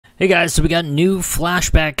Hey guys, so we got new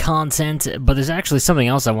flashback content, but there's actually something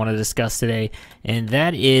else I want to discuss today, and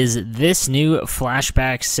that is this new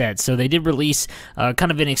flashback set. So they did release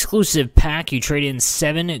kind of an exclusive pack. You trade in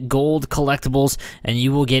 7 gold collectibles, and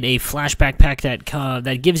you will get a flashback pack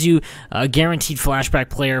that gives you a guaranteed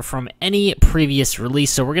flashback player from any previous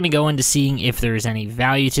release. So we're going to go into seeing if there's any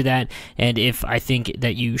value to that, and if I think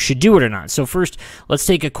that you should do it or not. So first, let's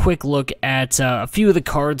take a quick look at a few of the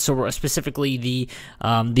cards. So specifically the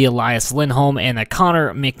Elias Lindholm and the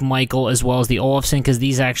Connor McMichael, as well as the Olofsson, because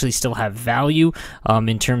these actually still have value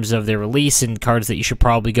in terms of their release and cards that you should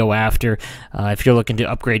probably go after if you're looking to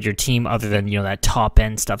upgrade your team other than, you know, that top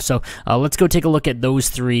end stuff. So let's go take a look at those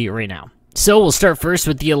 3 right now. So we'll start first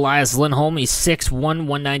with the Elias Lindholm. He's 6'1",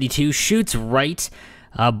 192, shoots right.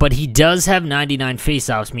 But he does have 99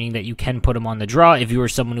 faceoffs, meaning that you can put him on the draw if you are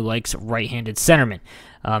someone who likes right-handed centermen.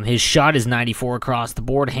 His shot is 94 across the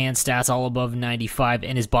board, hand stats all above 95,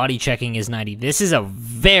 and his body checking is 90. This is a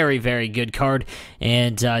very, very good card,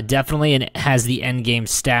 and definitely it has the end game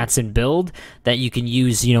stats and build that you can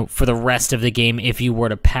use, you know, for the rest of the game if you were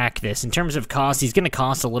to pack this. In terms of cost, he's going to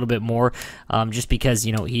cost a little bit more, just because,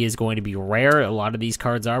 you know, he is going to be rare. A lot of these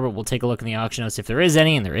cards are, but we'll take a look in the auction house if there is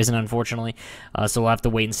any, and there isn't, unfortunately. So we'll have to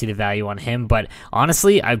wait and see the value on him. But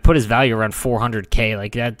honestly, I'd put his value around 400K.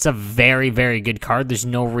 Like, that's a very, very good card.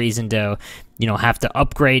 There's no reason to, you know, have to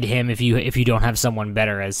upgrade him if you don't have someone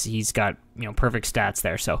better, as he's got, you know, perfect stats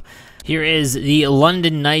there. So here is the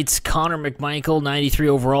London Knights Connor McMichael, 93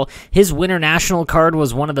 overall. His Winter National card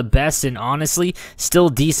was one of the best, and honestly still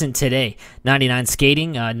decent today. 99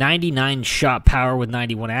 skating, 99 shot power with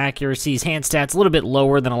 91 accuracy. His hand stats a little bit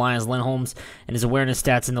lower than Elias Lindholm's, and his awareness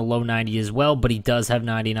stats in the low 90 as well, but he does have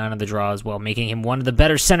 99 on the draw as well, making him one of the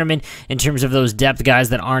better centermen in terms of those depth guys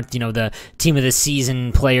that aren't, you know, the team of the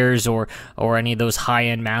season players or any of those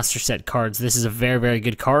high-end master set cards. This is a very, very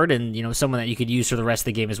good card, and, you know, someone that you could use for the rest of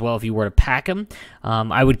the game as well if you were to pack him.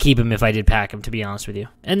 I would keep him if I did pack him, to be honest with you.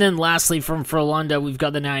 And then lastly, from Frölunda, we've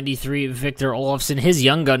got the 93 Victor Olofsson. His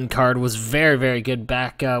Young Gun card was very, very good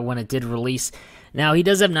back when it did release. Now, he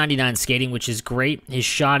does have 99 skating, which is great. His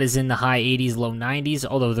shot is in the high 80s, low 90s,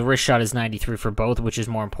 although the wrist shot is 93 for both, which is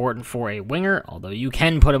more important for a winger, although you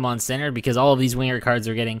can put him on center because all of these winger cards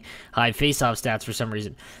are getting high face-off stats for some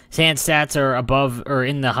reason. His hand stats are above or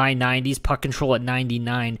in the high 90s, puck control at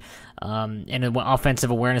 99, and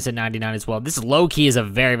offensive awareness at 99 as well. This low-key is a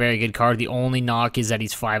very, very good card. The only knock is that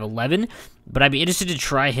he's 5'11", but I'd be interested to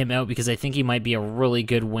try him out because I think he might be a really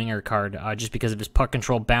good winger card just because of his puck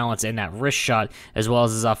control balance and that wrist shot, as well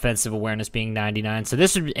as his offensive awareness being 99. So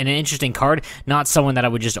this is an interesting card, not someone that I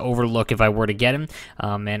would just overlook if I were to get him,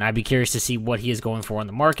 and I'd be curious to see what he is going for on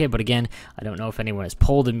the market, but again, I don't know if anyone has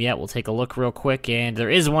pulled him yet. We'll take a look real quick, and there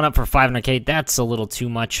is one up for 500K. That's a little too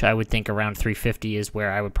much. I would think around 350 is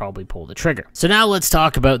where I would probably pull the trigger. So now let's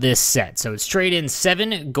talk about this set. So it's trade in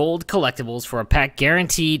 7 gold collectibles for a pack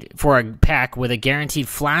with a guaranteed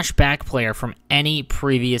flashback player from any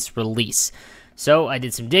previous release. So I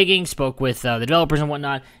did some digging, spoke with the developers and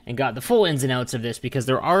whatnot, and got the full ins and outs of this because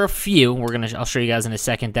there are a few, I'll show you guys in a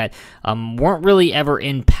second, that weren't really ever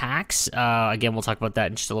in packs. Again, we'll talk about that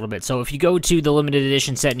in just a little bit. So if you go to the limited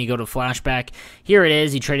edition set and you go to Flashback, here it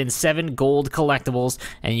is. You trade in 7 gold collectibles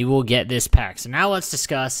and you will get this pack. So now let's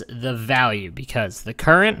discuss the value, because the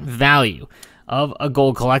current value of a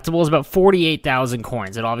gold collectible is about 48,000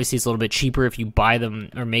 coins. It obviously is a little bit cheaper if you buy them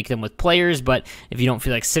or make them with players, but if you don't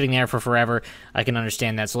feel like sitting there for forever, I can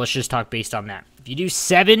understand that. So let's just talk based on that. If you do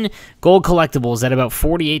 7 gold collectibles at about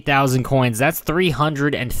 48,000 coins, that's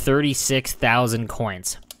 336,000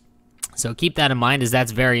 coins. So keep that in mind, as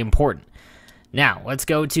that's very important. Now, let's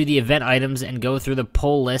go to the event items and go through the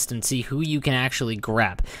pull list and see who you can actually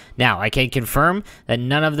grab. Now, I can confirm that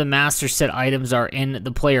none of the master set items are in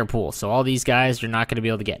the player pool, so all these guys you're not going to be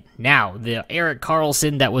able to get. Now, the Erik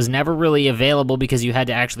Karlsson that was never really available because you had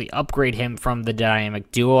to actually upgrade him from the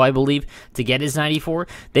Dynamic Duo, I believe, to get his 94,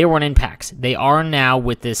 they weren't in packs. They are now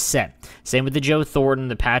with this set. Same with the Joe Thornton,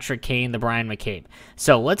 the Patrick Kane, the Brian McCabe.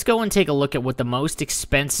 So let's go and take a look at what the most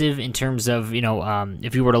expensive in terms of, you know,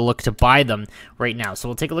 if you were to look to buy them right now. So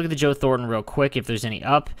we'll take a look at the Joe Thornton real quick if there's any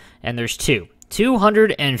up, and there's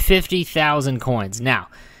 250,000 coins. Now,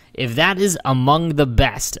 if that is among the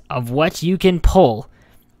best of what you can pull,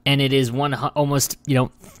 and it is almost, you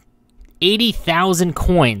know, 80,000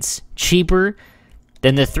 coins cheaper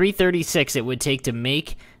than the 336 it would take to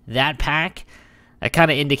make that pack, that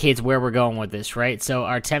kind of indicates where we're going with this, right? So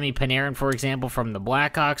Artemi Panarin, for example, from the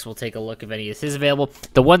Blackhawks, we'll take a look if any of this is available.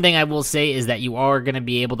 The one thing I will say is that you are going to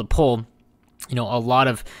be able to pull, you know, a lot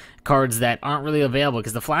of cards that aren't really available,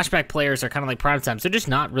 because the flashback players are kind of like prime time, so they're just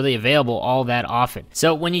not really available all that often.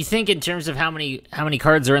 So when you think in terms of how many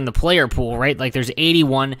cards are in the player pool, right? Like there's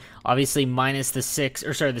 81, obviously minus the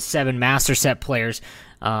 7 master set players.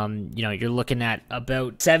 You're looking at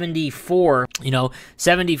about 74,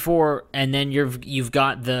 74, and then you've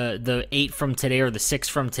got the 8 from today or the 6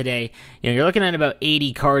 from today. You're looking at about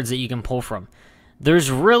 80 cards that you can pull from.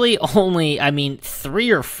 There's really only,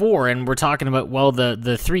 3 or 4, and we're talking about, well,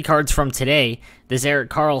 the 3 cards from today, this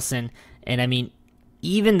Erik Karlsson, and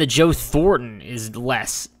even the Joe Thornton is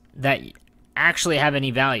less that actually have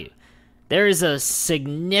any value. There is a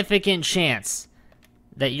significant chance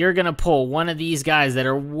that you're going to pull one of these guys that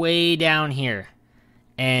are way down here.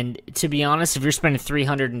 And to be honest, if you're spending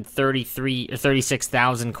 333 or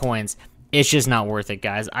 36,000 coins, it's just not worth it,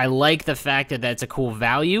 guys. I like the fact that that's a cool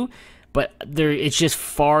value, but it's just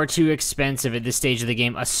far too expensive at this stage of the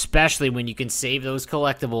game, especially when you can save those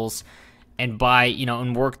collectibles and buy,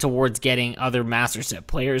 and work towards getting other Master Set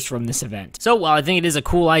players from this event. So while I think it is a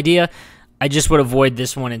cool idea, I just would avoid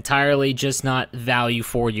this one entirely, just not value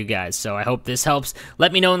for you guys. So I hope this helps.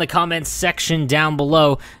 Let me know in the comments section down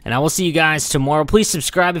below, and I will see you guys tomorrow. Please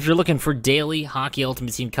subscribe if you're looking for daily Hockey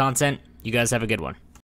Ultimate Team content. You guys have a good one.